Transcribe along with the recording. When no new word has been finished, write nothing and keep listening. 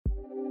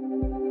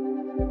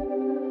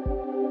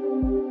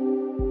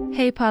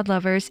Hey pod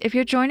lovers, if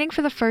you're joining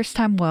for the first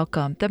time,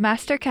 welcome. The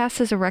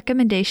Mastercast is a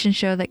recommendation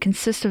show that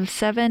consists of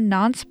 7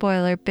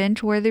 non-spoiler,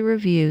 binge-worthy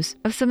reviews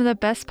of some of the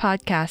best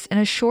podcasts and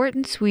a short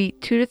and sweet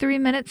 2 to 3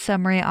 minute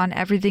summary on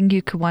everything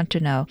you could want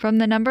to know, from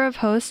the number of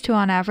hosts to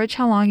on average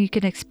how long you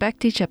can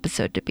expect each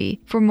episode to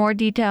be. For more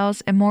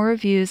details and more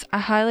reviews, I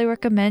highly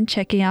recommend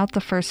checking out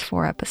the first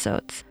 4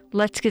 episodes.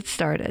 Let's get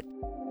started.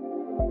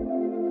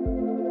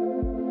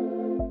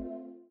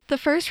 The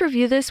first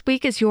review this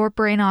week is Your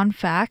Brain on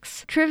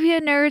Facts.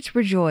 Trivia nerds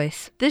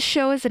rejoice. This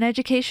show is an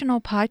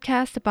educational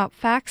podcast about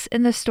facts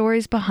and the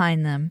stories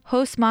behind them.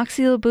 Host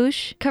Moxie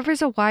LaBouche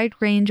covers a wide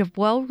range of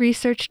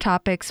well-researched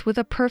topics with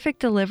a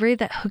perfect delivery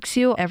that hooks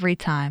you every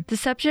time. The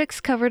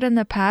subjects covered in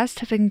the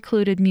past have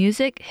included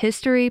music,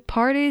 history,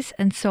 parties,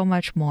 and so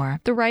much more.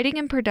 The writing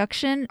and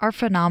production are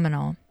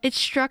phenomenal. It's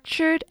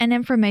structured and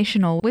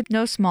informational with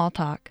no small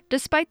talk.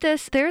 Despite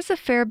this, there's a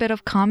fair bit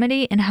of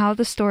comedy in how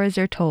the stories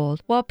are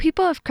told. While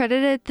people have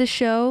credited the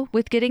show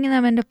with getting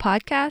them into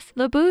podcasts,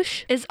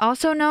 LaBouche is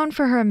also known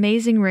for her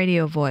amazing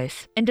radio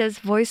voice and does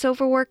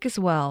voiceover work as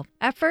well.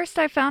 At first,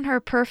 I found her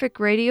perfect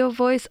radio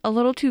voice a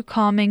little too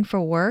calming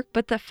for work,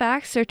 but the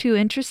facts are too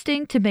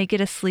interesting to make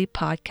it a sleep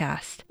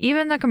podcast.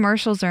 Even the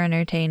commercials are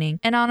entertaining,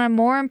 and on a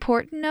more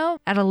important note,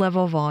 at a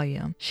level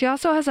volume. She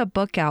also has a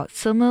book out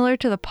similar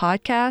to the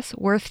podcast,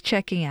 worth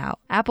checking out.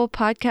 Apple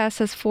Podcasts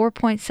has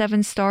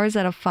 4.7 stars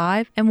out of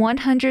 5 and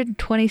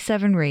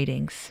 127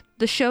 ratings.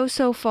 The show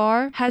so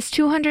far has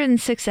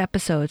 206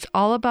 episodes,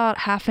 all about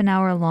half an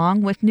hour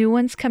long, with new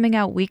ones coming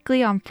out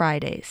weekly on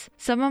Fridays.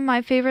 Some of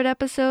my favorite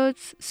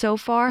episodes so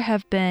far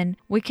have been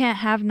We Can't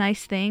Have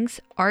Nice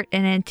Things, Art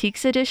and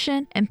Antiques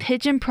Edition, and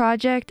Pigeon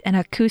Project and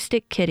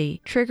Acoustic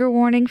Kitty, trigger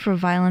warning for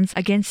violence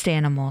against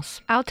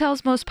animals.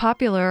 Outel's most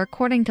popular,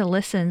 according to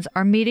listens,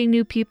 are Meeting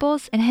New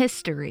Peoples and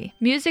History.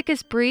 Music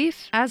is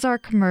brief, as are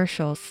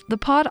commercials. The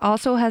pod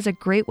also has a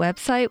great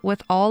website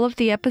with all of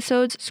the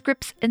episodes,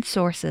 scripts, and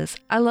sources.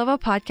 I love a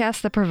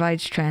podcast that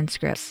provides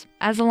transcripts.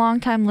 As a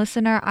longtime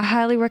listener, I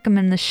highly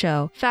recommend the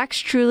show. Facts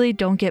truly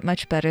don't get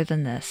much better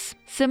than this.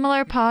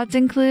 Similar pods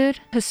include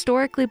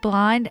Historically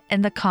Blind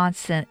and The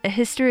Constant, a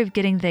history of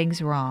getting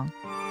things wrong.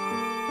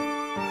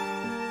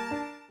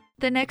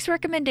 The next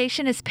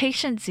recommendation is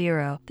Patient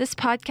Zero. This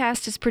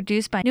podcast is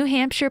produced by New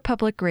Hampshire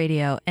Public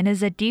Radio and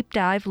is a deep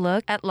dive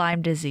look at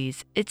Lyme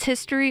disease, its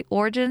history,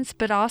 origins,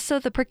 but also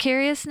the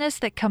precariousness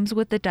that comes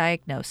with the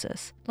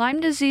diagnosis. Lyme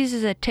disease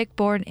is a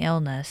tick-borne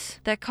illness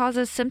that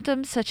causes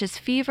symptoms such as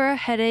fever,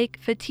 headache,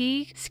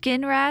 fatigue,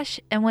 skin rash,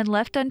 and when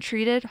left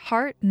untreated,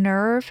 heart,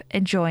 nerve,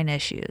 and joint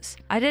issues.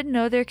 I didn't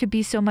know there could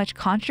be so much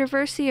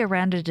controversy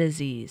around a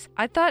disease.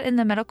 I thought in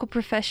the medical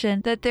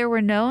profession that there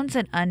were knowns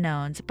and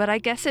unknowns, but I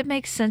guess it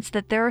makes sense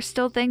that there are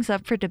still things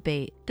up for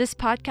debate. This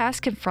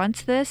podcast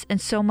confronts this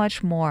and so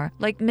much more,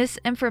 like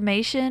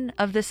misinformation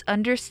of this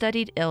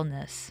understudied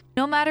illness.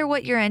 No matter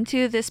what you're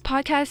into, this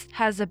podcast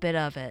has a bit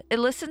of it. It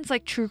listens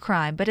like true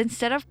crime, but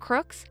instead of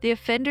crooks, the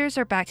offenders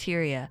are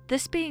bacteria.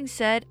 This being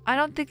said, I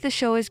don't think the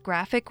show is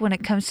graphic when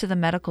it comes to the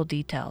medical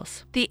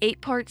details. The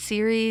 8-part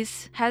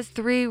series has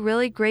 3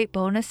 really great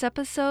bonus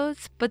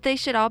episodes, but they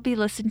should all be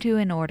listened to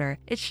in order.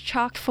 It's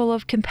chock full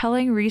of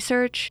compelling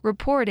research,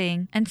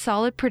 reporting, and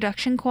solid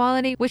production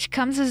quality, which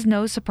comes as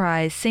no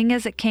surprise, seeing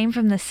as it came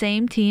from the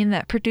same team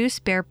that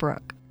produced Bear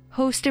Brook.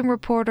 Host and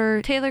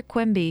reporter Taylor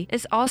Quimby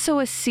is also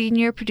a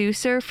senior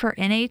producer for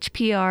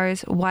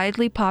NHPR's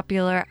widely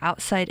popular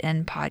Outside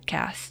In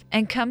podcast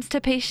and comes to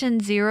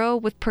Patient Zero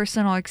with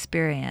personal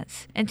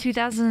experience. In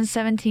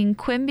 2017,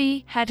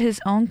 Quimby had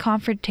his own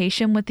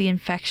confrontation with the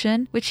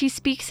infection, which he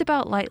speaks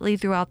about lightly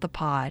throughout the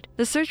pod.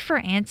 The search for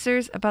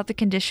answers about the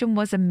condition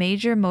was a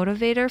major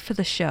motivator for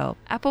the show.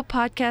 Apple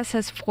Podcasts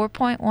has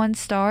 4.1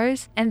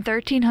 stars and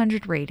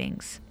 1,300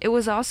 ratings. It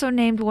was also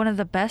named one of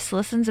the best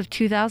listens of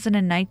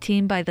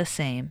 2019 by the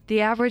same.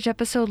 The average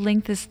episode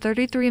length is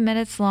 33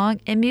 minutes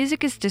long and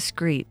music is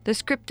discreet. The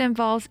script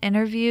involves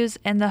interviews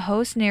and the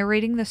host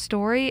narrating the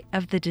story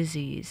of the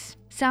disease.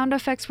 Sound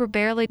effects were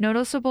barely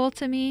noticeable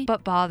to me,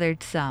 but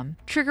bothered some.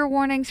 Trigger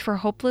warnings for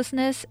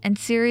hopelessness and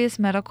serious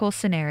medical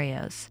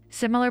scenarios.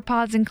 Similar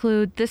pods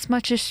include This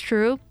Much Is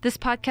True, This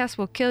Podcast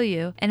Will Kill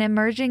You, and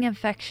Emerging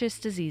Infectious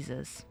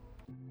Diseases.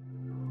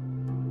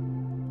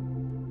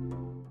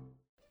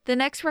 The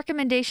next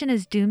recommendation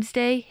is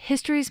Doomsday,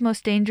 History's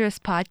Most Dangerous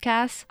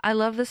Podcast. I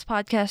love this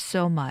podcast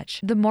so much.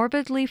 The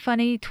morbidly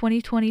funny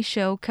 2020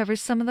 show covers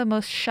some of the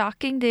most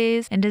shocking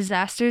days and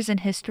disasters in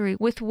history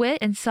with wit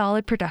and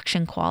solid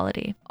production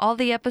quality. All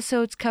the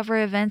episodes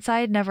cover events I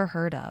had never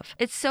heard of.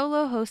 It's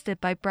solo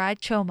hosted by Brad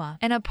Choma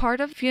and a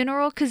part of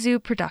Funeral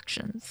Kazoo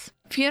Productions.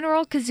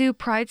 Funeral Kazoo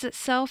prides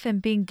itself in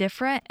being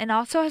different and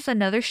also has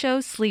another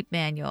show, Sleep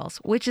Manuals,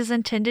 which is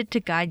intended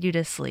to guide you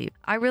to sleep.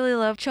 I really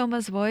love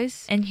Choma's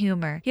voice and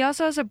humor. He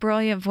also has a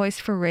brilliant voice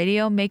for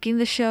radio, making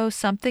the show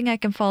something I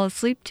can fall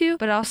asleep to,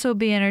 but also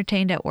be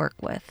entertained at work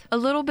with. A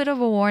little bit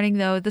of a warning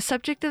though, the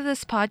subject of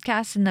this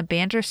podcast and the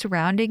banter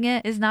surrounding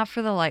it is not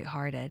for the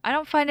lighthearted. I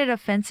don't find it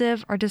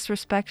offensive or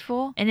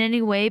disrespectful in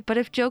any way, but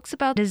if jokes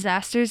about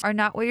disasters are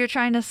not what you're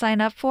trying to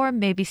sign up for,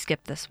 maybe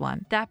skip this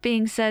one. That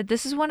being said,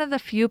 this is one of the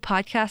few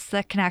podcasts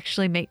that can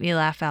actually make me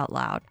laugh out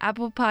loud.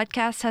 Apple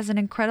Podcasts has an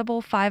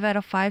incredible 5 out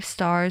of 5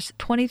 stars,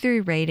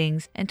 23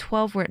 ratings, and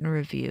 12 written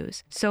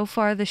reviews. So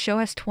far, the show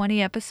has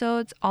 20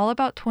 episodes, all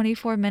about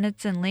 24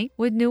 minutes in length,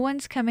 with new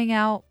ones coming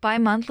out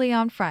bi-monthly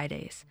on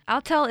Fridays.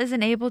 Altel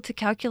isn't able to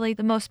calculate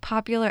the most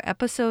popular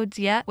episodes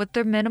yet, with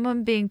their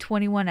minimum being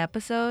 21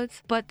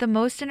 episodes, but the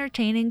most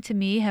entertaining to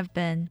me have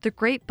been The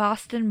Great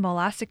Boston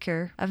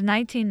Massacre of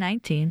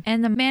 1919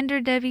 and The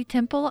Mandir Devi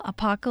Temple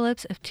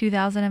Apocalypse of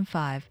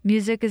 2005.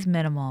 Music is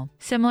minimal.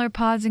 Similar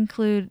pods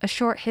include A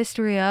Short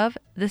History of,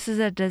 This Is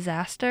a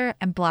Disaster,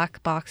 and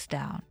Black Box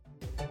Down.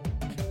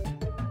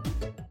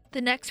 The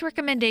next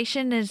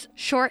recommendation is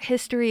Short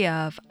History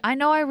of. I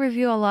know I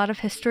review a lot of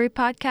history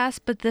podcasts,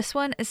 but this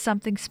one is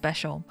something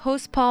special.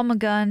 Host Paul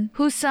McGunn,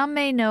 who some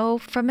may know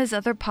from his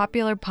other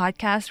popular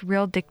podcast,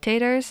 Real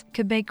Dictators,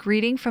 could make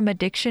reading from a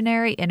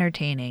dictionary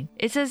entertaining.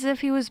 It's as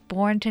if he was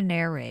born to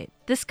narrate.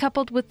 This,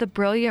 coupled with the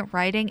brilliant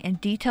writing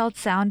and detailed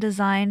sound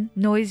design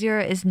Noisier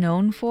is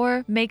known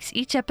for, makes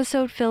each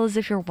episode feel as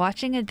if you're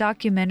watching a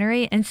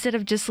documentary instead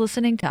of just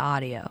listening to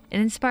audio.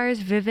 It inspires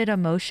vivid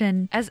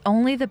emotion as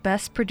only the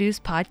best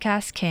produced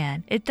podcasts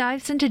can. It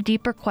dives into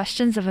deeper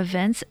questions of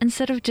events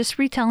instead of just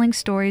retelling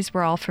stories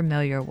we're all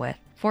familiar with.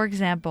 For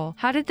example,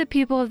 how did the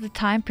people of the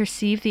time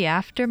perceive the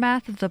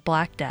aftermath of the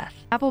Black Death?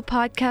 Apple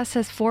Podcasts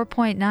has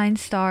 4.9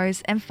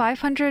 stars and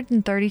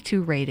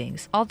 532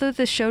 ratings. Although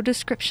the show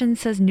description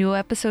says new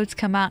episodes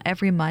come out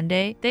every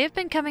Monday, they have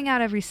been coming out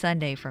every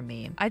Sunday for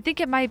me. I think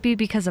it might be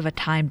because of a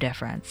time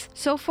difference.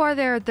 So far,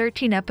 there are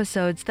 13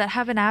 episodes that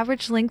have an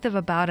average length of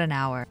about an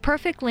hour.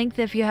 Perfect length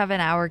if you have an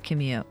hour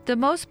commute. The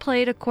most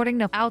played, according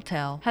to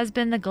Altel, has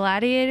been The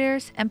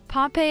Gladiators and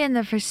Pompeii and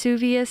the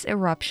Vesuvius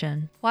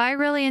Eruption. While I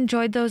really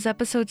enjoyed those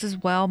episodes as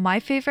well, my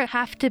favorite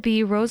have to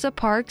be Rosa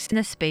Parks and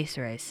the Space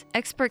Race.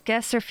 Expert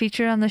guests are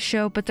featured on the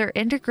show, but their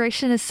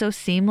integration is so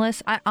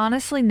seamless, I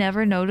honestly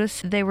never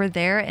noticed they were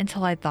there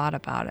until I thought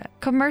about it.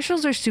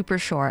 Commercials are super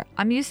short.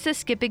 I'm used to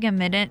skipping a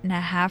minute and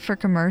a half for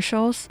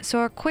commercials,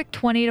 so a quick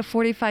 20 to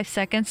 45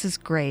 seconds is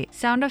great.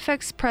 Sound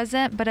effects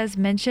present, but as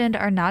mentioned,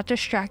 are not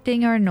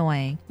distracting or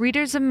annoying.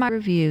 Readers of my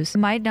reviews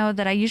might know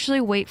that I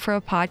usually wait for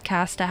a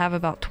podcast to have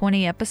about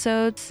 20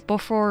 episodes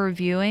before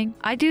reviewing.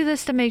 I do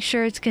this to make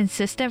sure it's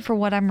consistent for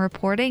what I'm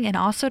reporting and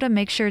also to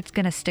make sure it's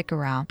gonna stick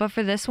around. But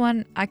for this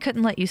one, I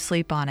couldn't let you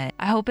sleep on it.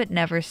 I hope it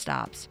never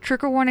stops.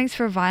 Trigger warnings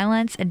for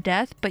violence and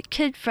death, but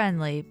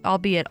kid-friendly,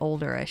 albeit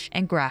olderish,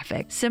 and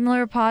graphic.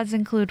 Similar pods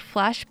include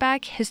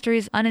Flashback,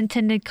 History's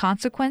Unintended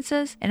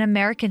Consequences, and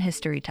American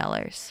History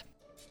Tellers.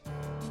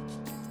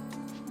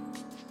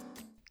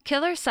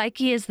 Killer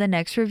Psyche is the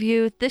next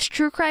review. This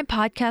true crime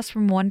podcast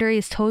from Wondery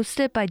is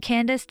hosted by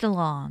Candice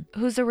DeLong,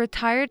 who's a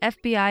retired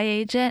FBI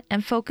agent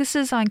and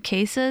focuses on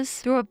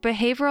cases through a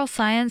behavioral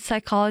science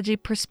psychology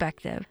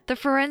perspective. The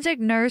forensic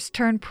nurse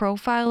turned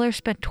profiler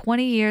spent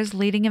 20 years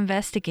leading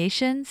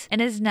investigations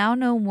and is now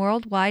known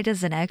worldwide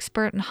as an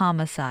expert in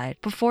homicide.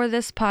 Before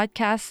this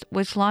podcast,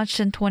 which launched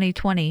in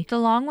 2020,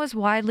 DeLong was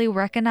widely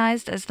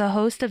recognized as the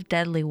host of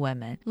Deadly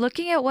Women.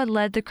 Looking at what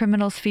led the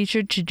criminals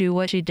featured to do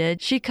what she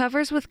did, she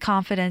covers with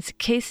confidence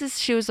cases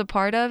she was a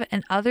part of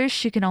and others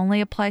she can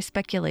only apply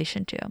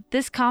speculation to.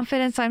 This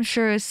confidence, I'm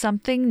sure, is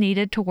something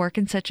needed to work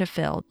in such a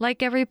field.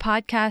 Like every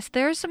podcast,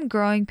 there are some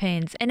growing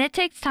pains, and it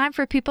takes time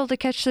for people to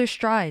catch their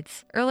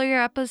strides.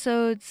 Earlier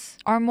episodes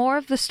are more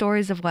of the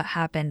stories of what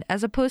happened,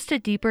 as opposed to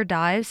deeper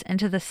dives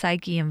into the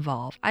psyche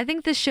involved. I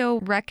think the show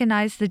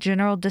recognized the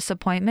general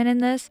disappointment in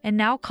this, and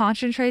now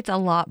concentrates a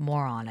lot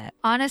more on it.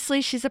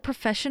 Honestly, she's a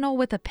professional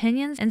with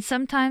opinions and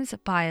sometimes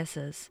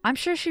biases. I'm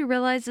sure she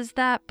realizes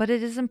that, but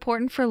it is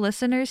important for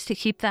listeners to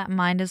keep that in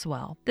mind as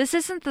well. This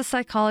isn't the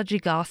psychology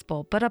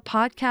gospel, but a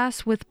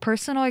podcast with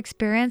personal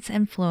experience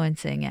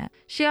influencing it.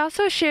 She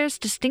also shares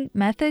distinct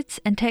methods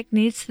and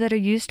techniques that are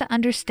used to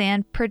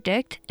understand,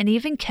 predict, and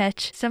even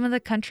catch some of the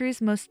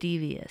country's most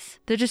devious.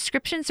 The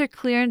descriptions are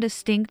clear and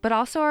distinct, but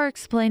also are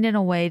explained in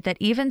a way that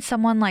even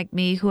someone like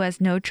me who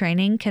has no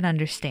training can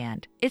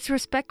understand. It's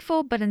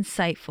respectful but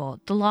insightful.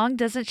 DeLong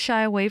doesn't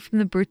shy away from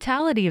the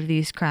brutality of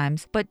these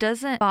crimes, but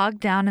doesn't bog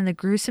down in the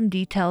gruesome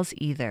details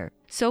either.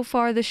 So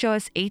far, the show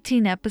has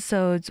 18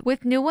 episodes,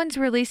 with new ones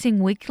releasing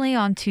weekly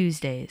on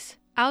Tuesdays.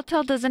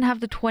 Outel doesn't have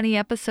the 20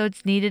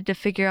 episodes needed to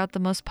figure out the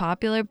most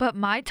popular, but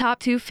my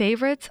top 2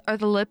 favorites are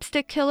The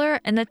Lipstick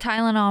Killer and The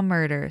Tylenol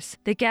Murders.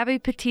 The Gabby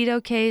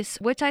Petito case,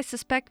 which I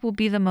suspect will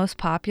be the most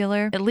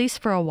popular, at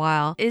least for a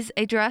while, is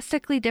a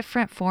drastically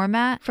different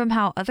format from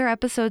how other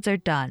episodes are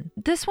done.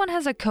 This one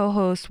has a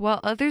co-host, while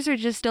others are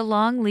just a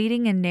long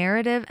leading and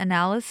narrative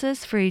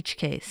analysis for each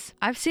case.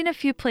 I've seen a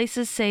few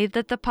places say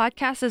that the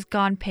podcast has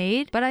gone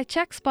paid, but I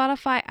checked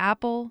Spotify,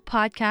 Apple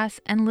Podcasts,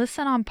 and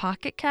listen on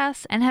Pocket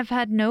Casts and have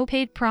had no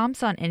paid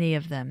prompts on any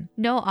of them.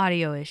 No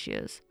audio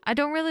issues. I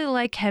don't really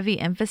like heavy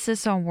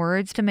emphasis on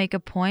words to make a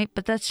point,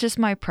 but that's just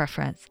my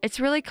preference. It's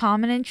really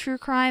common in true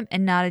crime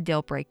and not a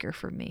deal breaker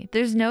for me.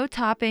 There's no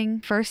topping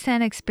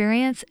first-hand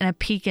experience and a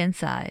peek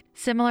inside.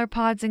 Similar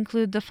pods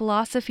include The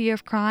Philosophy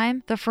of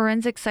Crime, the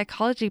Forensic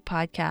Psychology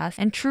Podcast,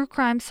 and True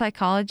Crime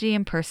Psychology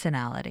and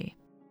Personality.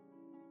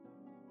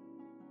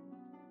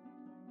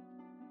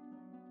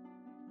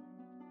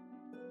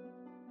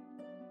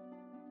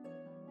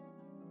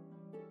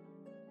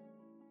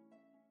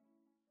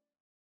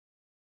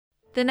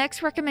 The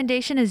next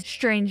recommendation is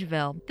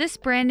Strangeville. This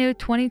brand new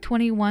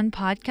 2021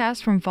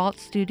 podcast from Vault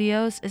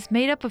Studios is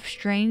made up of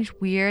strange,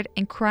 weird,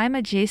 and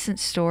crime-adjacent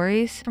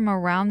stories from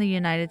around the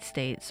United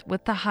States,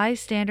 with the high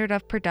standard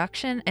of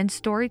production and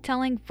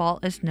storytelling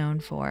Vault is known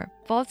for.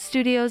 Vault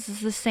Studios is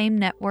the same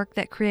network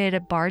that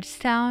created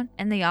Bardstown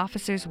and The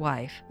Officer's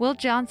Wife. Will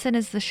Johnson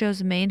is the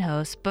show's main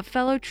host, but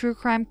fellow True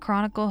Crime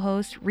Chronicle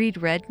host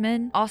Reed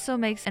Redman also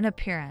makes an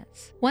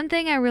appearance. One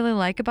thing I really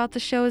like about the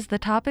show is the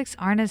topics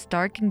aren't as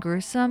dark and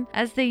gruesome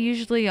as they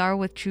usually are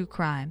with true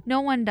crime. No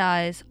one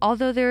dies,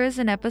 although there is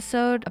an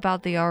episode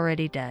about the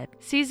already dead.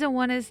 Season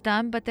 1 is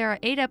done, but there are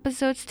 8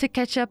 episodes to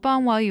catch up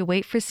on while you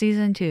wait for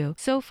Season 2.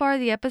 So far,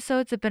 the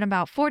episodes have been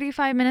about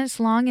 45 minutes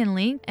long in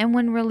length, and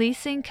when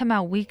releasing, come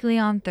out weekly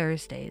on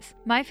Thursdays.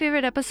 My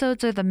favorite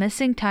episodes are The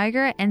Missing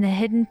Tiger and The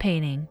Hidden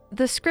Painting.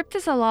 The script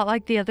is a lot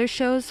like the other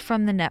shows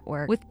from the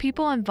network, with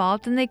people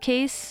involved in the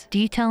case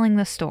detailing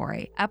the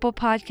story. Apple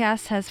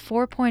Podcasts has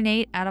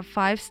 4.8 out of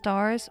 5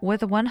 stars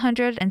with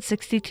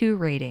 162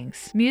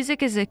 ratings.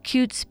 Music is a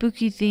cute,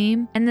 spooky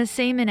theme, and the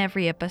same in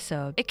every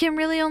episode. It can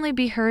really only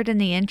be heard in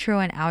the intro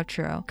and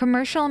outro.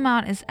 Commercial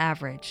amount is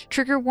average.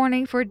 Trigger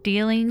warning for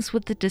dealings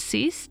with the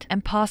deceased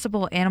and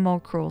possible animal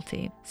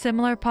cruelty.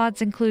 Similar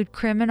pods include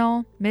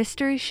Criminal,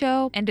 Mystery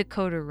Show, and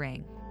Decoder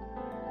Ring.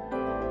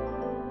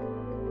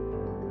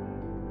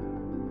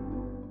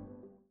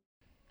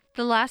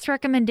 The last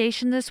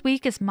recommendation this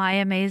week is My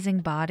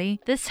Amazing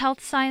Body. This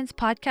health science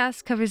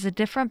podcast covers a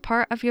different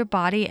part of your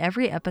body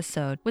every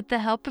episode with the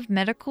help of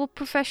medical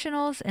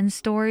professionals and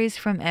stories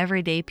from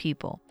everyday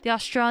people. The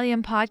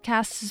Australian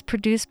podcast is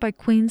produced by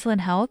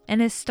Queensland Health and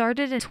is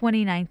started in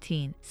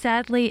 2019.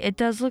 Sadly, it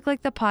does look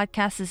like the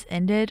podcast has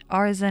ended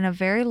or is in a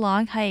very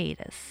long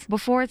hiatus.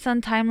 Before its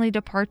untimely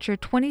departure,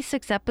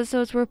 26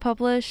 episodes were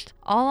published,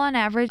 all on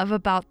average of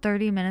about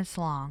 30 minutes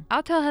long.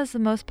 Outel has the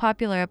most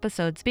popular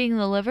episodes, being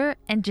the liver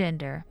and gender.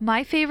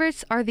 My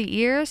favorites are the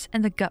ears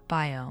and the gut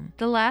biome.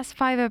 The last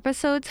 5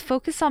 episodes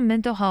focus on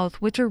mental health,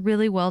 which are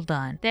really well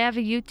done. They have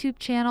a YouTube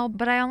channel,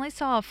 but I only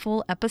saw a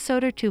full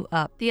episode or 2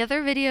 up. The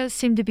other videos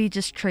seem to be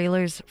just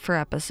trailers for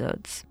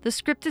episodes. The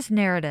script is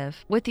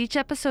narrative, with each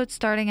episode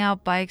starting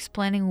out by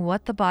explaining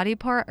what the body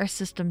part or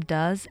system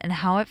does and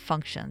how it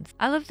functions.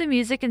 I love the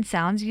music and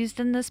sounds used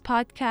in this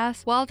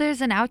podcast. While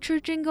there's an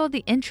outro jingle,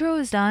 the intro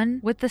is done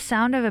with the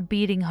sound of a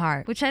beating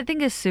heart, which I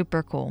think is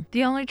super cool.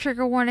 The only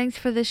trigger warnings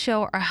for this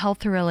show are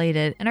health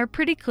related and are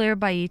pretty clear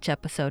by each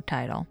episode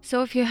title.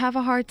 So if you have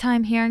a hard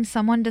time hearing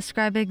someone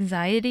describe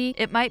anxiety,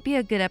 it might be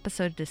a good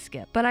episode to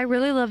skip. But I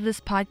really love this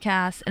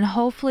podcast, and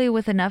hopefully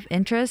with enough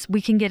interest,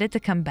 we can get it to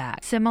come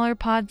back. Similar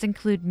pods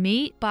include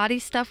Meat, Body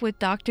Stuff with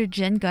Dr.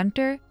 Jen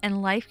Gunter,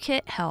 and Life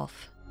Kit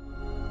Health.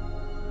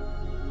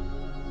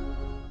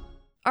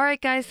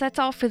 Alright guys, that's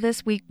all for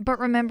this week, but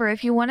remember,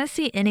 if you want to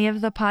see any of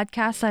the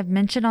podcasts I've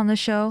mentioned on the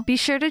show, be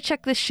sure to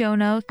check the show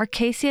notes or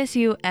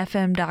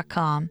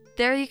kcsufm.com.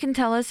 There you can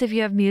tell us if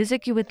you have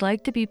music you would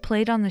like to be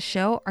played on the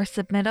show or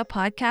submit a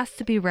podcast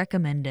to be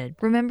recommended.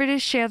 Remember to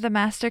share the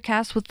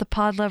Mastercast with the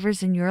pod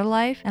lovers in your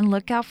life and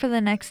look out for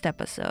the next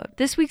episode.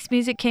 This week's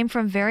music came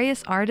from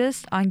various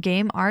artists on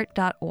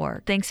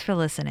gameart.org. Thanks for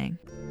listening.